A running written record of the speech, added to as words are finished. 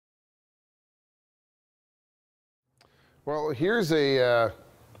Well, here's a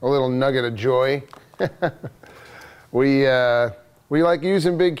little nugget of joy. We like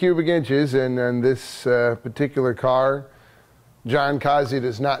using big cubic inches, and this particular car, Jon Kaase,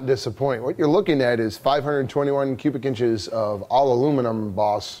 does not disappoint. What you're looking at is 521 cubic inches of all aluminum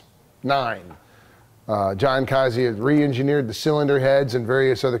Boss 9. Jon Kaase had re-engineered the cylinder heads and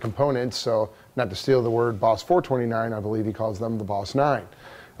various other components, so not to steal the word Boss 429, I believe he calls them the Boss 9.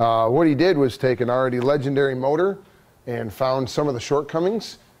 What he did was take an already legendary motor and found some of the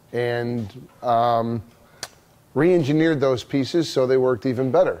shortcomings and re-engineered those pieces so they worked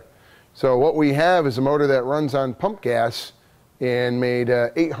even better. So what we have is a motor that runs on pump gas and made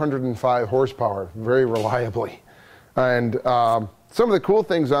 805 horsepower very reliably. And some of the cool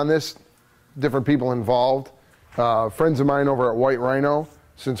things on this, different people involved, friends of mine over at White Rhino,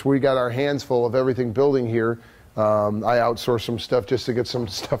 since we got our hands full of everything building here, I outsourced some stuff just to get some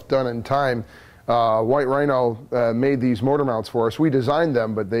stuff done in time. White Rhino made these motor mounts for us. We designed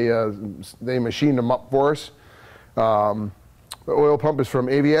them, but they machined them up for us. The oil pump is from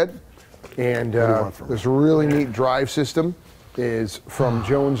Aviad, and this really neat drive system is from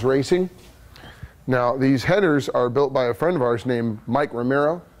Jones Racing. Now, these headers are built by a friend of ours named Mike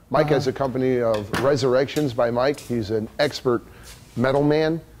Romero. Mike has a company of Resurrections by Mike. He's an expert metal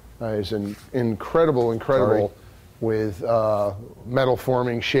man. He's an incredible with metal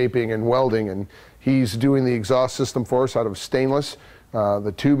forming, shaping, and welding, and he's doing the exhaust system for us out of stainless.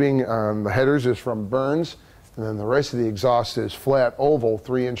 The tubing on the headers is from Burns, and then the rest of the exhaust is flat oval,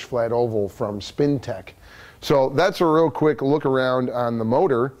 3-inch flat oval from SpinTech. So that's a real quick look around on the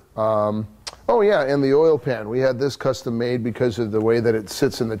motor. Oh yeah, and the oil pan. We had this custom made because of the way that it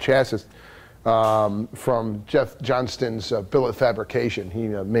sits in the chassis from Jeff Johnston's billet fabrication. He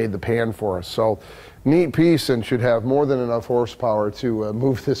made the pan for us. So neat piece, and should have more than enough horsepower to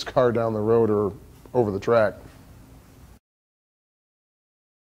move this car down the road or over the track.